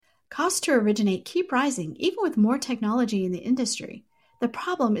Costs to originate keep rising, even with more technology in the industry. The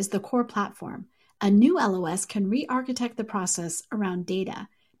problem is the core platform. A new LOS can re-architect the process around data,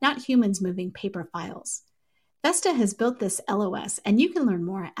 not humans moving paper files. Vesta has built this LOS, and you can learn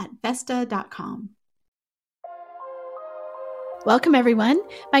more at Vesta.com. Welcome, everyone.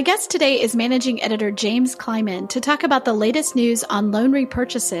 My guest today is Managing Editor James Kleimann to talk about the latest news on loan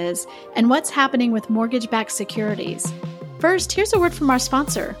repurchases and what's happening with mortgage-backed securities. First, here's a word from our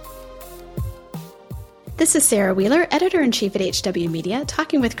sponsor. This is Sarah Wheeler, Editor-in-Chief at HW Media,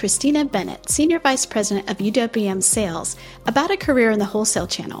 talking with Christina Bennett, Senior Vice President of UWM Sales, about a career in the wholesale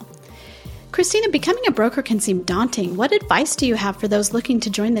channel. Christina, becoming a broker can seem daunting. What advice do you have for those looking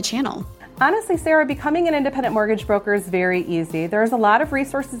to join the channel? Honestly, Sarah, becoming an independent mortgage broker is very easy. There's a lot of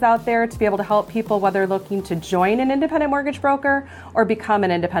resources out there to be able to help people whether looking to join an independent mortgage broker or become an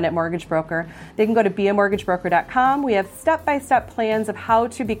independent mortgage broker. They can go to beamortgagebroker.com. We have step-by-step plans of how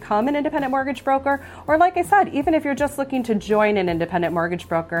to become an independent mortgage broker, or like I said, even if you're just looking to join an independent mortgage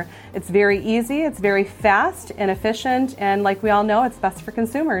broker. It's very easy, it's very fast and efficient, and like we all know, it's best for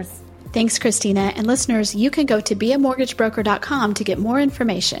consumers. Thanks, Christina. And listeners, you can go to beamortgagebroker.com to get more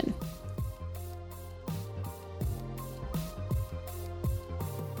information.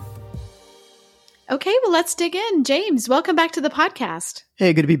 Okay, well, let's dig in. James, welcome back to the podcast.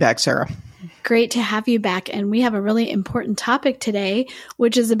 Hey, good to be back, Sarah. Great to have you back. And we have a really important topic today,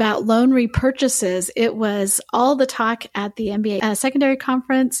 which is about loan repurchases. It was all the talk at the MBA secondary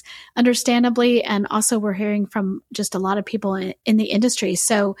conference, understandably, and also we're hearing from just a lot of people in the industry.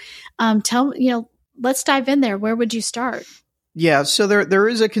 So let's dive in there. Where would you start? Yeah, so there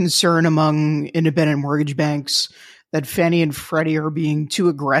is a concern among independent mortgage banks that Fannie and Freddie are being too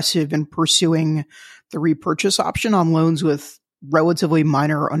aggressive in pursuing the repurchase option on loans with relatively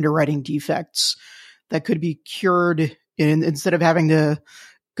minor underwriting defects that could be cured instead of having to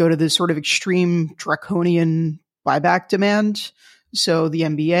go to this sort of extreme draconian buyback demand. So the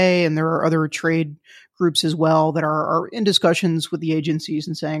MBA and there are other trade groups as well that are in discussions with the agencies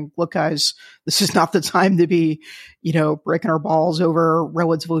and saying, look, guys, this is not the time to be, breaking our balls over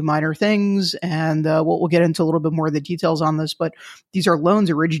relatively minor things. And we'll get into a little bit more of the details on this, but these are loans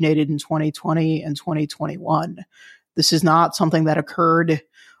originated in 2020 and 2021. This is not something that occurred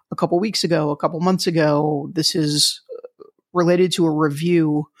a couple weeks ago, a couple months ago. This is related to a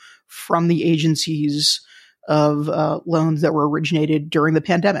review from the agencies of loans that were originated during the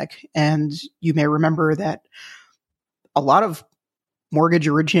pandemic. And you may remember that a lot of mortgage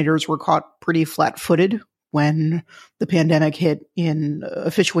originators were caught pretty flat-footed when the pandemic hit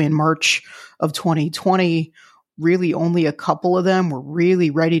officially in March of 2020. Really only a couple of them were really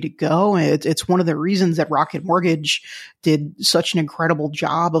ready to go. It's one of the reasons that Rocket Mortgage did such an incredible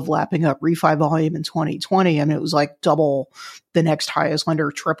job of lapping up refi volume in 2020. I mean, it was like double the next highest lender,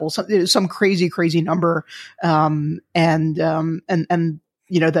 triple, some crazy, crazy number. That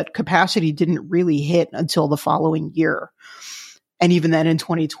capacity didn't really hit until the following year. And even then in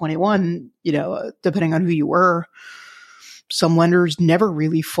 2021, depending on who you were, some lenders never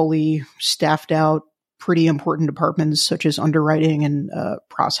really fully staffed out pretty important departments such as underwriting and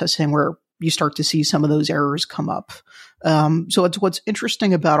processing, where you start to see some of those errors come up. So what's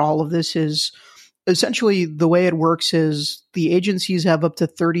interesting about all of this is essentially the way it works is the agencies have up to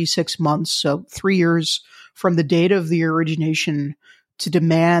 36 months, so 3 years from the date of the origination to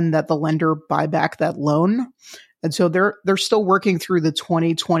demand that the lender buy back that loan. And so they're still working through the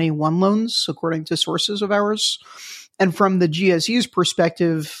 2021 loans, according to sources of ours. And from the GSEs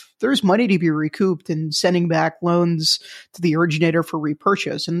perspective, there's money to be recouped in sending back loans to the originator for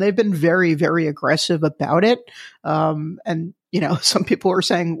repurchase. And they've been very, very aggressive about it. Some people are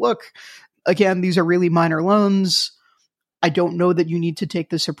saying, look, again, these are really minor loans. I don't know that you need to take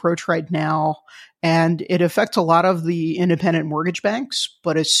this approach right now. And it affects a lot of the independent mortgage banks,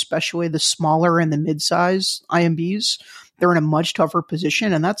 but especially the smaller and the mid-size IMBs. They're in a much tougher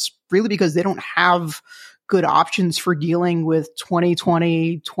position. And that's really because they don't have good options for dealing with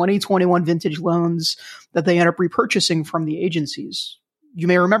 2020, 2021 vintage loans that they end up repurchasing from the agencies. You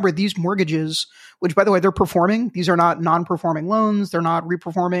may remember these mortgages, which, by the way, they're performing. These are not non-performing loans. They're not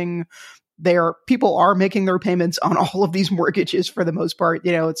reperforming. People are making their payments on all of these mortgages for the most part.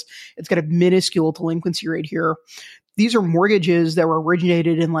 It's got a minuscule delinquency rate here. These are mortgages that were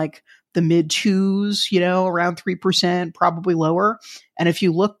originated in like the mid twos, around 3%, probably lower. And if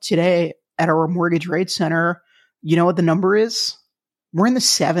you look today at our mortgage rate center, you know what the number is? We're in the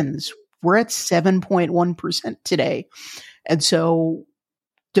sevens. We're at 7.1% today. And so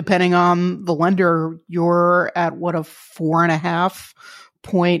depending on the lender, you're at a 4.5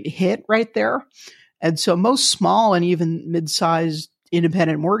 point hit right there. And so most small and even mid-sized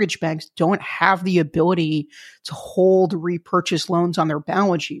independent mortgage banks don't have the ability to hold repurchase loans on their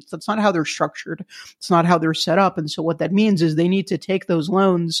balance sheets. That's not how they're structured. It's not how they're set up. And so what that means is they need to take those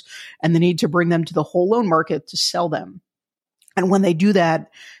loans and they need to bring them to the whole loan market to sell them. And when they do that,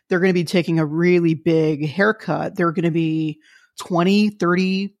 they're going to be taking a really big haircut. They're going to be 20,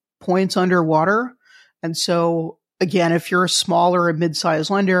 30 points underwater. And so again, if you're a small or a mid-sized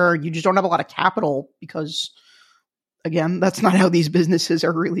lender, you just don't have a lot of capital because, again, that's not how these businesses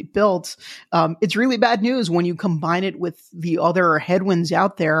are really built. It's really bad news when you combine it with the other headwinds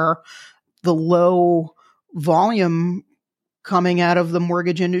out there, the low volume coming out of the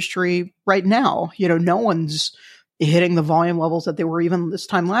mortgage industry right now. No one's hitting the volume levels that they were even this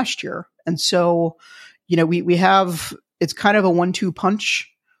time last year. And so, we have, it's kind of a 1-2 punch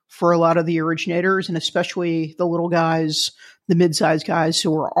for a lot of the originators, and especially the little guys, the mid-sized guys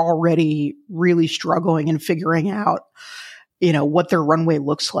who are already really struggling and figuring out, what their runway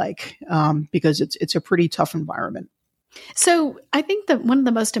looks like, because it's a pretty tough environment. So I think that one of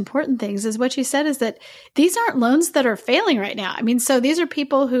the most important things is what you said is that these aren't loans that are failing right now. I mean, so these are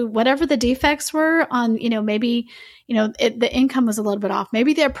people who, whatever the defects were on, maybe, the income was a little bit off.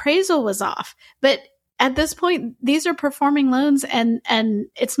 Maybe the appraisal was off, but at this point, these are performing loans and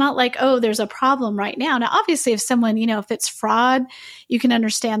it's not like, oh, there's a problem right now. Now, obviously, if someone, if it's fraud, you can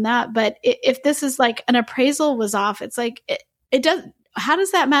understand that. But if this is like an appraisal was off, it's like, it does, how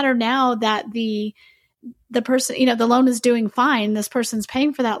does that matter now that the person, the loan is doing fine, this person's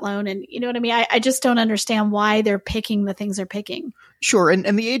paying for that loan. And you know what I mean? I just don't understand why they're picking the things they're picking. Sure.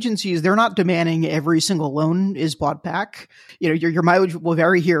 And the agencies, they're not demanding every single loan is bought back. Your mileage will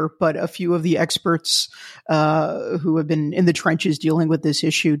vary here, but a few of the experts who have been in the trenches dealing with this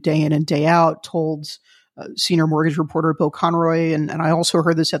issue day in and day out told senior mortgage reporter Bill Conroy, and I also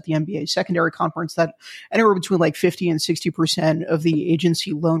heard this at the MBA secondary conference, that anywhere between like 50 and 60% of the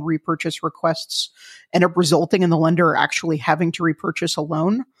agency loan repurchase requests end up resulting in the lender actually having to repurchase a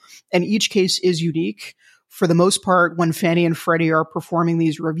loan. And each case is unique. For the most part, when Fannie and Freddie are performing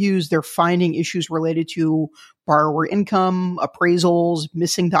these reviews, they're finding issues related to borrower income, appraisals,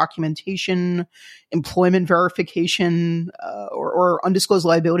 missing documentation, employment verification, or undisclosed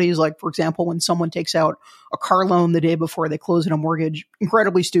liabilities. Like, for example, when someone takes out a car loan the day before they close on a mortgage.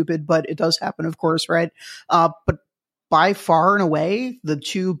 Incredibly stupid, but it does happen, of course, right? But by far and away, the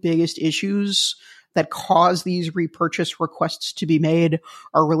two biggest issues that cause these repurchase requests to be made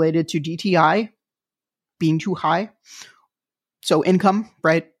are related to DTI being too high. So income,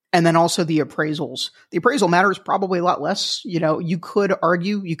 right? And then also the appraisals. The appraisal matters probably a lot less. You could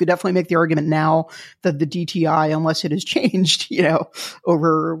definitely make the argument now that the DTI, unless it has changed,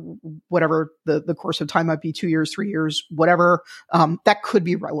 over whatever the course of time might be, 2 years, 3 years, whatever, that could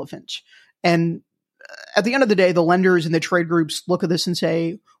be relevant. And at the end of the day, the lenders and the trade groups look at this and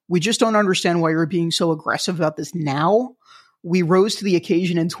say, we just don't understand why you're being so aggressive about this now. We rose to the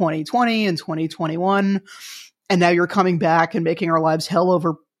occasion in 2020 and 2021, and now you're coming back and making our lives hell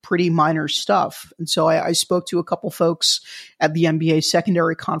over pretty minor stuff. And so I spoke to a couple folks at the MBA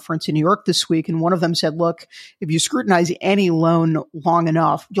secondary conference in New York this week, and one of them said, look, if you scrutinize any loan long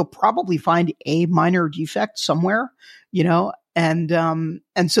enough, you'll probably find a minor defect somewhere, and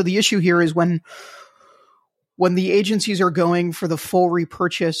so the issue here is when the agencies are going for the full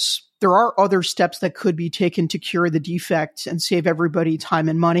repurchase, there are other steps that could be taken to cure the defect and save everybody time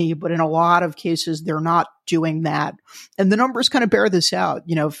and money. But in a lot of cases, they're not doing that. And the numbers kind of bear this out.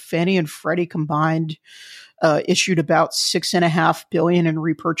 Fannie and Freddie combined issued about $6.5 billion in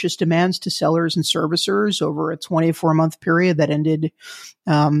repurchase demands to sellers and servicers over a 24-month period that ended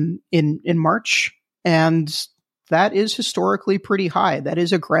in March. And that is historically pretty high. That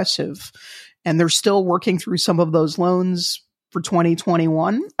is aggressive. And they're still working through some of those loans for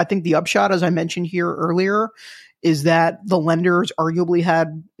 2021. I think the upshot, as I mentioned here earlier, is that the lenders arguably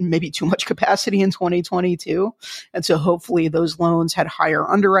had maybe too much capacity in 2022. And so hopefully those loans had higher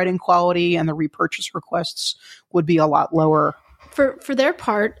underwriting quality and the repurchase requests would be a lot lower. For their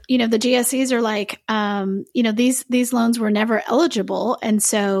part, the GSEs are like, these loans were never eligible. And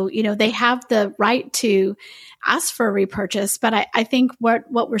so, they have the right to ask for a repurchase. But I think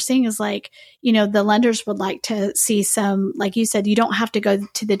what we're seeing is like, the lenders would like to see some, like you said, you don't have to go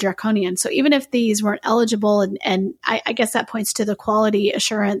to the draconian. So even if these weren't eligible, and I guess that points to the quality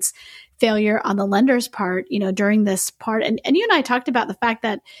assurance failure on the lender's part, during this part. And you and I talked about the fact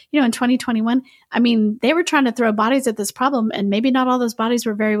that, in 2021, they were trying to throw bodies at this problem, and maybe not all those bodies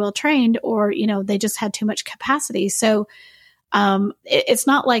were very well trained, or, they just had too much capacity. So it's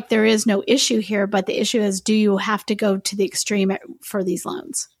not like there is no issue here, but the issue is, do you have to go to the extreme for these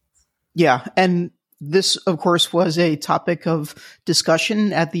loans? Yeah. And, This, of course, was a topic of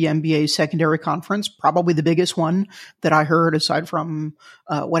discussion at the MBA secondary conference, probably the biggest one that I heard aside from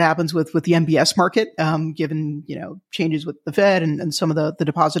what happens with the MBS market, given, changes with the Fed and some of the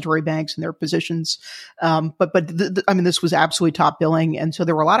depository banks and their positions. This was absolutely top billing. And so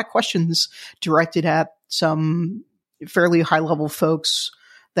there were a lot of questions directed at some fairly high level folks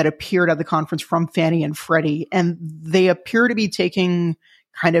that appeared at the conference from Fannie and Freddie. And they appear to be taking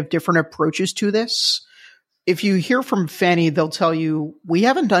kind of different approaches to this. If you hear from Fannie, they'll tell you, we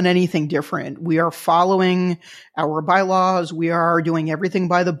haven't done anything different. We are following our bylaws. We are doing everything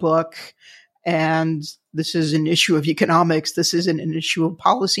by the book. And this is an issue of economics. This isn't an issue of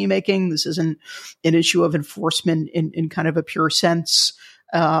policymaking. This isn't an issue of enforcement in kind of a pure sense.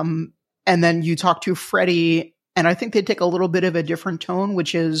 And then you talk to Freddie, and I think they take a little bit of a different tone,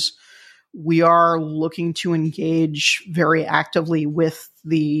 which is, we are looking to engage very actively with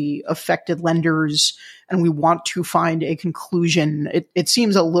the affected lenders, and we want to find a conclusion. It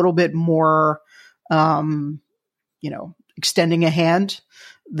seems a little bit more, extending a hand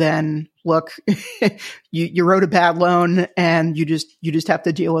than, look, you wrote a bad loan and you just have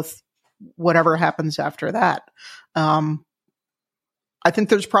to deal with whatever happens after that. I think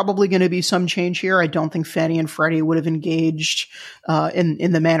there's probably going to be some change here. I don't think Fannie and Freddie would have engaged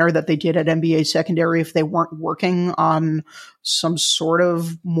in the manner that they did at MBA secondary if they weren't working on some sort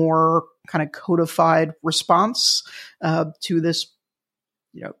of more kind of codified response to this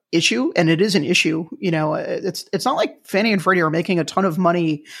issue. And it is an issue. It's not like Fannie and Freddie are making a ton of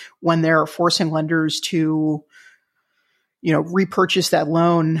money when they're forcing lenders to repurchase that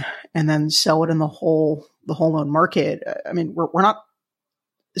loan and then sell it in the whole loan market. I mean, we're not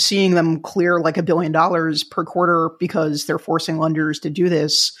seeing them clear like $1 billion per quarter because they're forcing lenders to do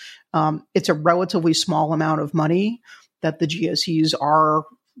this. It's a relatively small amount of money that the GSEs are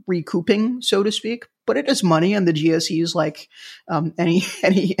recouping, so to speak, but it is money, and the GSEs, like any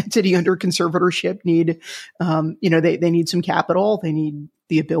entity under conservatorship, need they need some capital. They need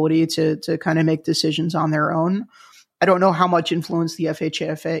the ability to kind of make decisions on their own. I don't know how much influence the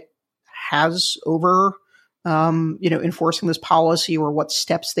FHFA has over enforcing this policy, or what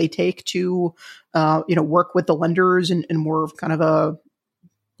steps they take to, work with the lenders and more of kind of a,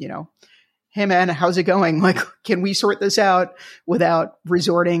 hey man, how's it going? Like, can we sort this out without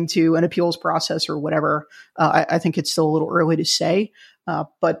resorting to an appeals process or whatever? I think it's still a little early to say,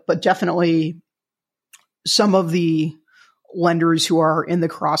 but definitely some of the lenders who are in the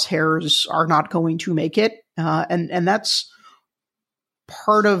crosshairs are not going to make it. And that's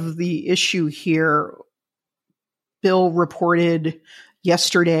part of the issue here. Bill reported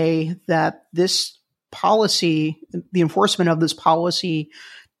yesterday that this policy, the enforcement of this policy,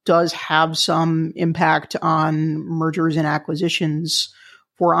 does have some impact on mergers and acquisitions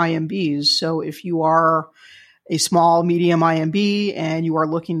for IMBs. So if you are a small, medium IMB and you are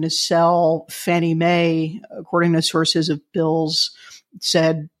looking to sell Fannie Mae, according to sources of Bill's,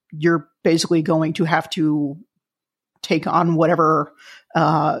 said you're basically going to have to take on whatever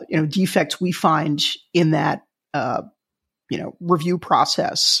defects we find in that review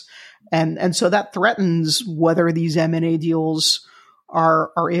process. And so that threatens whether these M&A deals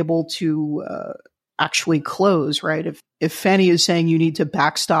are able to actually close, right? If Fannie is saying you need to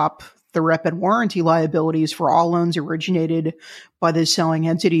backstop the rep and warranty liabilities for all loans originated by the selling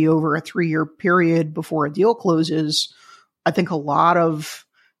entity over a 3-year period before a deal closes, I think a lot of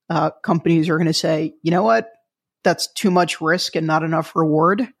companies are going to say, you know what, that's too much risk and not enough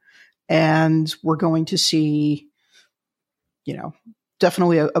reward. And we're going to see,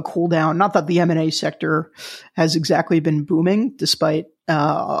 definitely a cool down. Not that the M&A sector has exactly been booming, despite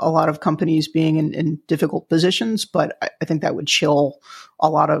a lot of companies being in difficult positions. But I think that would chill a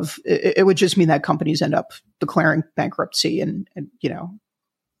lot of. It would just mean that companies end up declaring bankruptcy and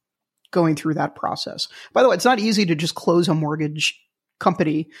going through that process. By the way, it's not easy to just close a mortgage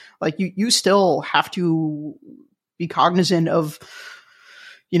company. Like you still have to be cognizant of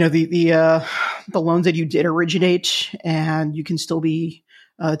the loans that you did originate, and you can still be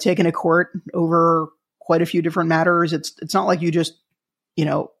taken to court over quite a few different matters. It's not like you just,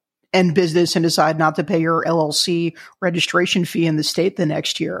 end business and decide not to pay your LLC registration fee in the state the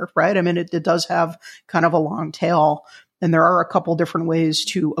next year, right? I mean, it does have kind of a long tail, and there are a couple different ways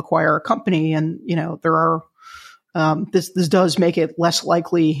to acquire a company. And, there are, this does make it less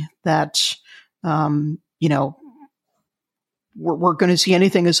likely that, we're going to see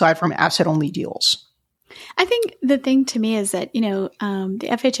anything aside from asset-only deals. I think the thing to me is that, the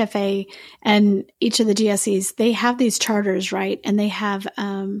FHFA and each of the GSEs, they have these charters, right? And they have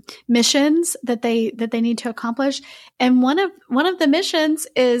missions that they need to accomplish. And one of the missions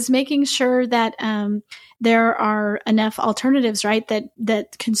is making sure that there are enough alternatives, right?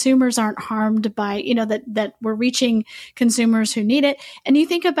 That consumers aren't harmed by, that we're reaching consumers who need it. And you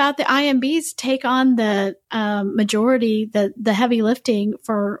think about the IMBs take on the majority, the heavy lifting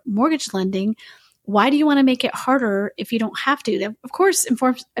for mortgage lending. Why do you want to make it harder if you don't have to? Of course,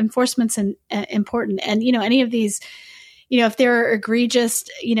 enforcement's important. And, any of these, if there are egregious,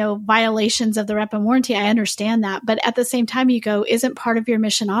 violations of the rep and warranty, I understand that. But at the same time, you go, isn't part of your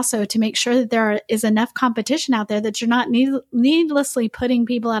mission also to make sure that there is enough competition out there that you're not needlessly putting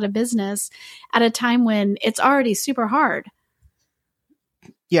people out of business at a time when it's already super hard?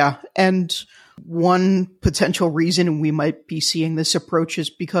 Yeah. And one potential reason we might be seeing this approach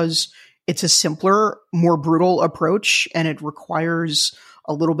is because it's a simpler, more brutal approach, and it requires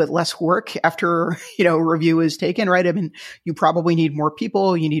a little bit less work after, review is taken, right? I mean, you probably need more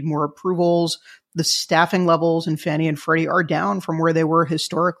people, you need more approvals. The staffing levels in Fannie and Freddie are down from where they were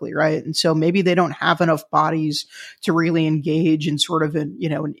historically, right? And so maybe they don't have enough bodies to really engage in sort of an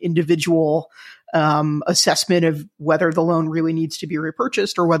individual assessment of whether the loan really needs to be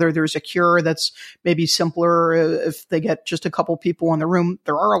repurchased or whether there's a cure that's maybe simpler if they get just a couple people in the room.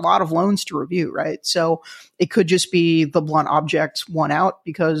 There are a lot of loans to review, right? So it could just be the blunt object won out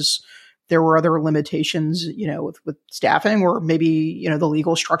because there were other limitations, with staffing or maybe, the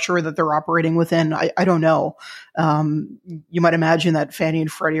legal structure that they're operating within. I don't know. You might imagine that Fannie and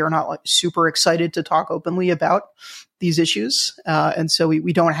Freddie are not super excited to talk openly about these issues. And so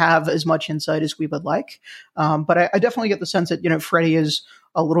we don't have as much insight as we would like. But I definitely get the sense that, Freddie is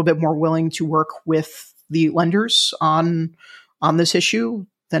a little bit more willing to work with the lenders on this issue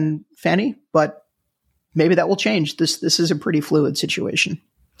than Fannie, but maybe that will change. This is a pretty fluid situation.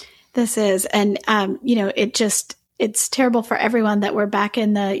 This is, and, it's terrible for everyone that we're back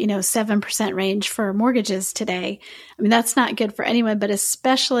in the, 7% range for mortgages today. I mean, that's not good for anyone, but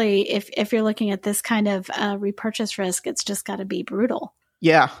especially if you're looking at this kind of repurchase risk, it's just got to be brutal.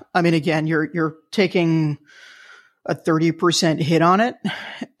 Yeah. I mean, again, you're taking a 30% hit on it,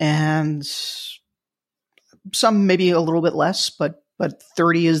 and some maybe a little bit less, but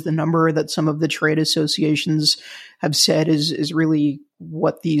 30 is the number that some of the trade associations have said is really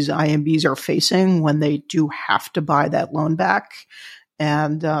what these IMBs are facing when they do have to buy that loan back.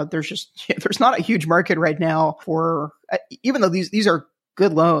 And there's not a huge market right now for, even though these are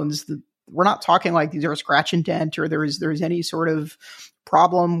good loans, we're not talking like these are a scratch and dent or there's any sort of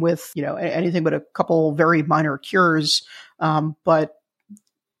problem with, anything but a couple very minor cures. But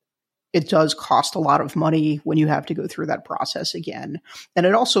it does cost a lot of money when you have to go through that process again. And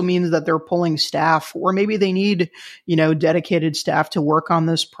it also means that they're pulling staff, or maybe they need, dedicated staff to work on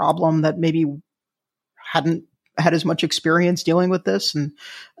this problem that maybe hadn't had as much experience dealing with this. And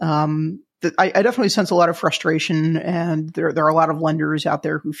I definitely sense a lot of frustration, and there are a lot of lenders out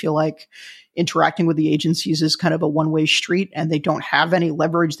there who feel like interacting with the agencies is kind of a one-way street, and they don't have any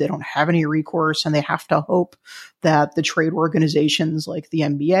leverage, they don't have any recourse, and they have to hope that the trade organizations like the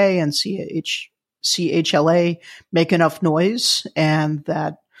MBA and CHLA make enough noise, and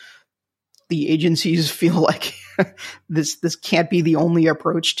that the agencies feel like this can't be the only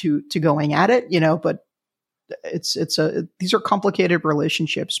approach to going at it, but these are complicated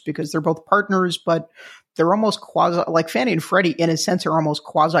relationships because they're both partners, but they're almost like Fannie and Freddie in a sense are almost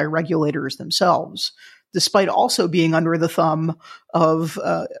quasi regulators themselves, despite also being under the thumb of,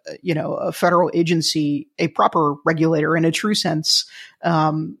 a federal agency, a proper regulator in a true sense,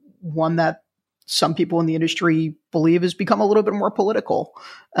 one that some people in the industry believe has become a little bit more political.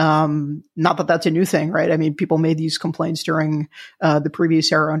 Not that that's a new thing, right? I mean, people made these complaints during the previous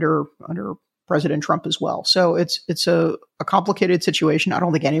era under President Trump as well. So it's a complicated situation. I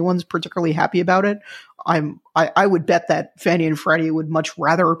don't think anyone's particularly happy about it. I would bet that Fannie and Freddie would much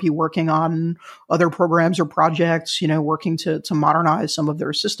rather be working on other programs or projects, working to modernize some of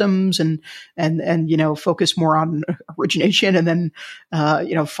their systems and focus more on origination and then,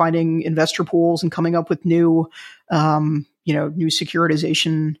 finding investor pools and coming up with new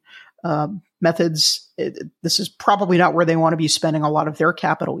securitization methods. This is probably not where they want to be spending a lot of their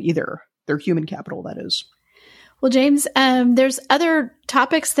capital either. Their human capital, that is. Well, James, there's other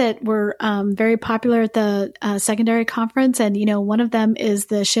topics that were very popular at the secondary conference. And, one of them is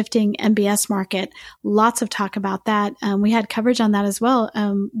the shifting MBS market. Lots of talk about that. We had coverage on that as well.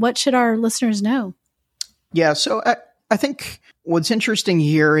 What should our listeners know? Yeah, so I think what's interesting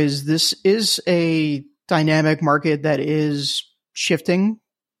here is this is a dynamic market that is shifting,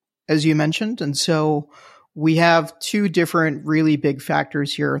 as you mentioned. And so we have two different really big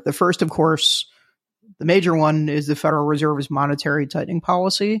factors here. The first, of course, the major one is the Federal Reserve's monetary tightening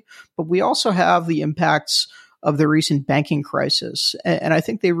policy, but we also have the impacts of the recent banking crisis. And I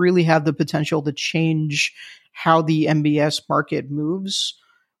think they really have the potential to change how the MBS market moves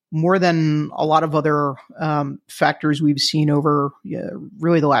more than a lot of other factors we've seen over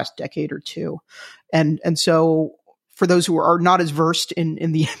really the last decade or two. And so for those who are not as versed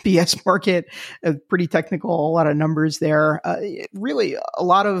in the MBS market, pretty technical, a lot of numbers there, really a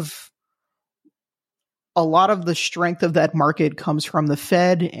lot of the strength of that market comes from the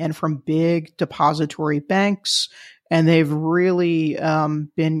Fed and from big depository banks. And they've really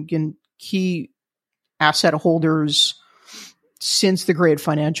been key asset holders since the great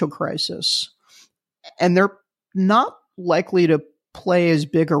financial crisis. And they're not likely to play as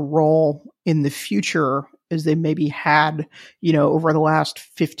big a role in the future as they maybe had, over the last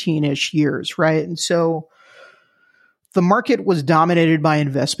 15-ish years, right? And so the market was dominated by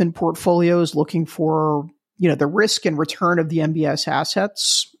investment portfolios looking for, the risk and return of the MBS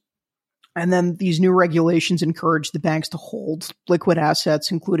assets. And then these new regulations encourage the banks to hold liquid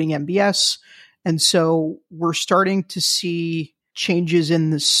assets, including MBS. And so we're starting to see changes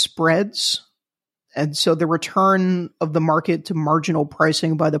in the spreads. And so the return of the market to marginal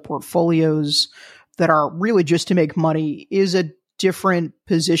pricing by the portfolios that are really just to make money is a different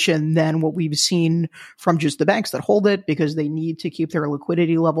position than what we've seen from just the banks that hold it because they need to keep their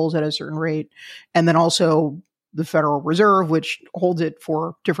liquidity levels at a certain rate. And then also the Federal Reserve, which holds it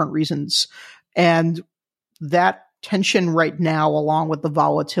for different reasons. And that tension right now, along with the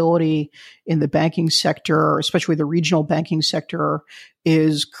volatility in the banking sector, especially the regional banking sector,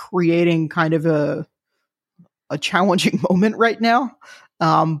 is creating kind of a challenging moment right now.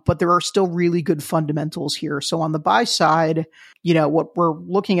 But there are still really good fundamentals here. So on the buy side, what we're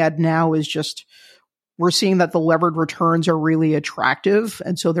looking at now is just we're seeing that the levered returns are really attractive.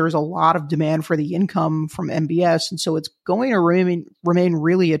 And so there's a lot of demand for the income from MBS. And so it's going to remain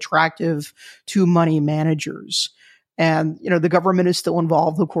really attractive to money managers. And, the government is still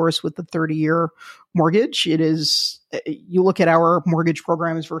involved, of course, with the 30-year mortgage. It is, you look at our mortgage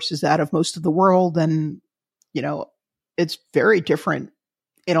programs versus that of most of the world, and, it's very different.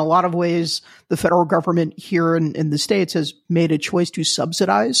 In a lot of ways, the federal government here in the States has made a choice to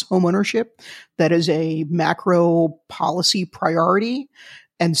subsidize homeownership. That is a macro policy priority.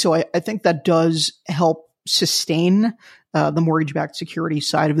 And so I think that does help sustain the mortgage-backed security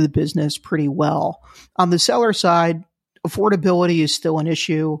side of the business pretty well. On the seller side, affordability is still an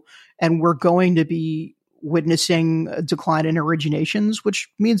issue, and we're going to be witnessing a decline in originations, which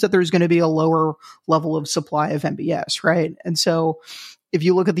means that there's going to be a lower level of supply of MBS, right? And so if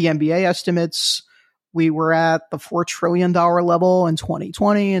you look at the MBA estimates, we were at the $4 trillion level in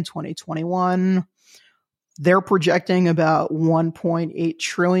 2020 and 2021. They're projecting about 1.8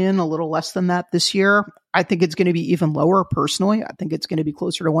 trillion, a little less than that this year. I think it's going to be even lower personally. I think it's going to be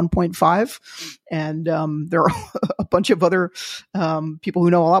closer to 1.5. And there are a bunch of other people who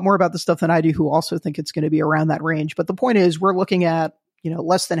know a lot more about this stuff than I do who also think it's going to be around that range. But the point is we're looking at,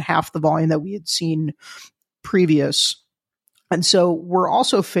 less than half the volume that we had seen previous. And so we're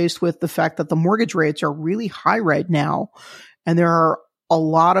also faced with the fact that the mortgage rates are really high right now. And there are a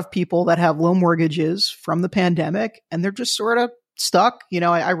lot of people that have low mortgages from the pandemic, and they're just sort of stuck.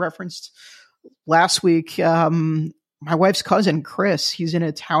 I referenced last week, my wife's cousin, Chris, he's in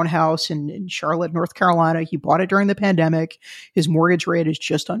a townhouse in Charlotte, North Carolina. He bought it during the pandemic. His mortgage rate is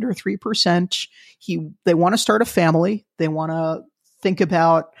just under 3%. They want to start a family. They want to think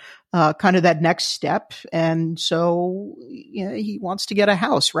about kind of that next step. And so he wants to get a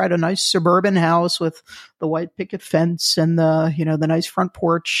house, right? A nice suburban house with the white picket fence and the nice front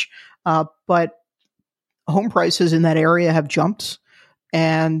porch. But home prices in that area have jumped.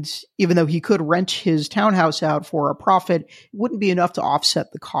 And even though he could rent his townhouse out for a profit, it wouldn't be enough to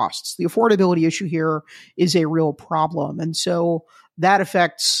offset the costs. The affordability issue here is a real problem. And so that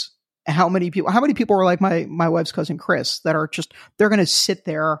affects how many people are like my wife's cousin, Chris, that are they're going to sit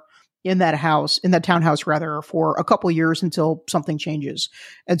there in that townhouse rather, for a couple of years until something changes.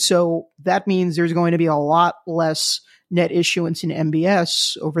 And so that means there's going to be a lot less net issuance in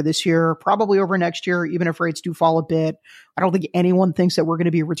MBS over this year, probably over next year, even if rates do fall a bit. I don't think anyone thinks that we're going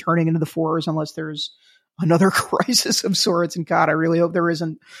to be returning into the fours unless there's another crisis of sorts. And God, I really hope there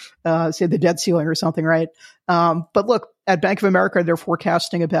isn't, say, the debt ceiling or something, right? But look, at Bank of America, they're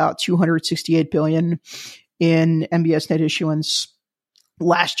forecasting about $268 billion in MBS net issuance.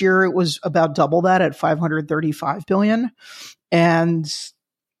 Last year, it was about double that at $535 billion. And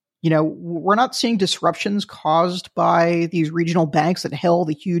we're not seeing disruptions caused by these regional banks that held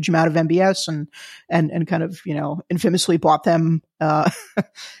a huge amount of MBS and kind of, infamously bought them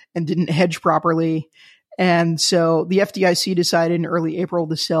and didn't hedge properly. And so the FDIC decided in early April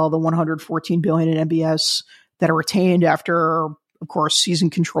to sell the $114 billion in MBS that are retained after, of course, seizing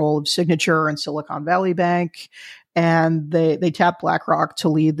control of Signature and Silicon Valley Bank. And they tapped BlackRock to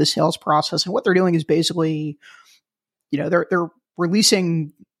lead the sales process. And what they're doing is basically, they're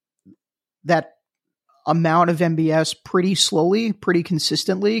releasing that amount of MBS pretty slowly, pretty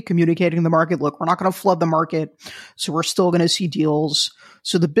consistently, communicating to the market, look, we're not going to flood the market, so we're still going to see deals.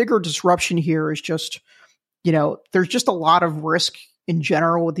 So the bigger disruption here is just, there's just a lot of risk in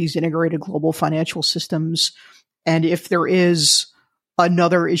general with these integrated global financial systems. And if there is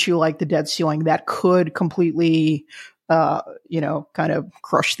another issue like the debt ceiling, that could completely, kind of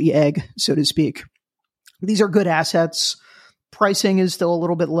crush the egg, so to speak. These are good assets. Pricing is still a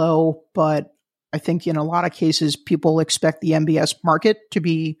little bit low, but I think in a lot of cases, people expect the MBS market to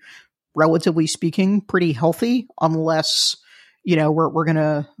be, relatively speaking, pretty healthy unless, we're going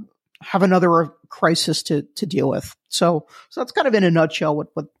to have another crisis to deal with. So that's kind of in a nutshell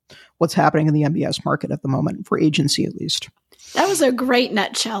what's happening in the MBS market at the moment, for agency at least. That was a great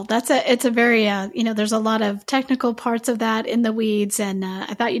nutshell. It's a very, there's a lot of technical parts of that in the weeds. And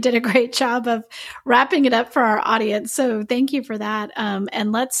I thought you did a great job of wrapping it up for our audience. So thank you for that.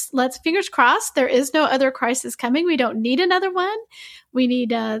 And let's fingers crossed, there is no other crisis coming. We don't need another one. We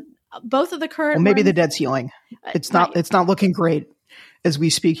need both of the current. Well, maybe ones. the debt ceiling. It's not looking great as we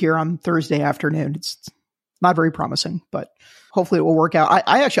speak here on Thursday afternoon. It's not very promising, but hopefully it will work out.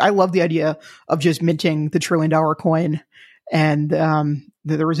 I love the idea of just minting the $1 trillion coin. And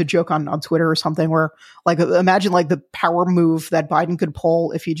there was a joke on Twitter or something where, like, imagine like the power move that Biden could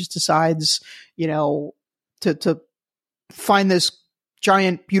pull if he just decides, to find this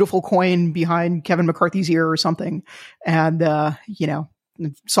giant, beautiful coin behind Kevin McCarthy's ear or something, and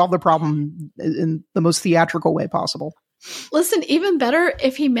solve the problem in the most theatrical way possible. Listen, even better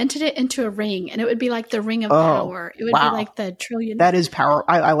if he minted it into a ring, and it would be like the ring of power. It would be like the trillion. That is power.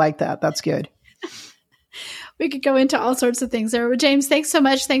 I like that. That's good. We could go into all sorts of things there. James, thanks so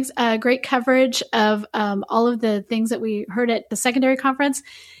much. Thanks. Great coverage of all of the things that we heard at the secondary conference,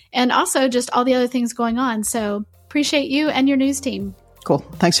 and also just all the other things going on. So appreciate you and your news team. Cool.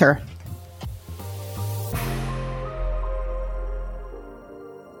 Thanks, Sarah.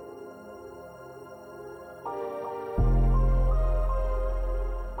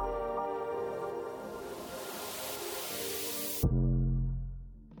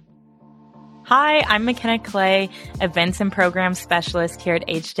 Hi, I'm McKenna Clay, Events and Program Specialist here at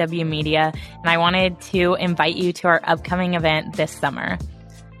HW Media, and I wanted to invite you to our upcoming event this summer.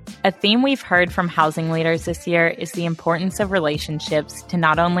 A theme we've heard from housing leaders this year is the importance of relationships to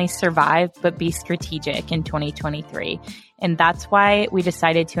not only survive, but be strategic in 2023. And that's why we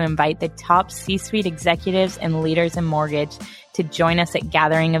decided to invite the top C-suite executives and leaders in mortgage to join us at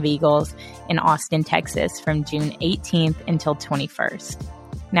Gathering of Eagles in Austin, Texas from June 18th until 21st.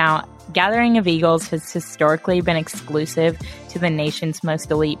 Now, Gathering of Eagles has historically been exclusive to the nation's most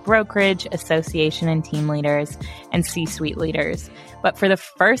elite brokerage, association and team leaders, and C-suite leaders. But for the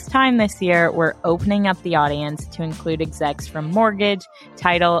first time this year, we're opening up the audience to include execs from mortgage,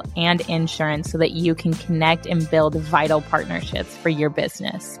 title, and insurance so that you can connect and build vital partnerships for your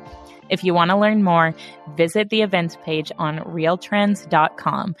business. If you want to learn more, visit the events page on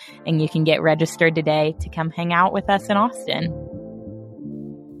realtrends.com, and you can get registered today to come hang out with us in Austin.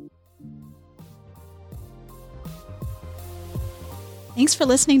 Thanks for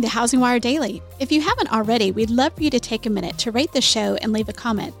listening to Housing Wire Daily. If you haven't already, we'd love for you to take a minute to rate the show and leave a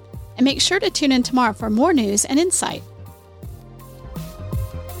comment. And make sure to tune in tomorrow for more news and insight.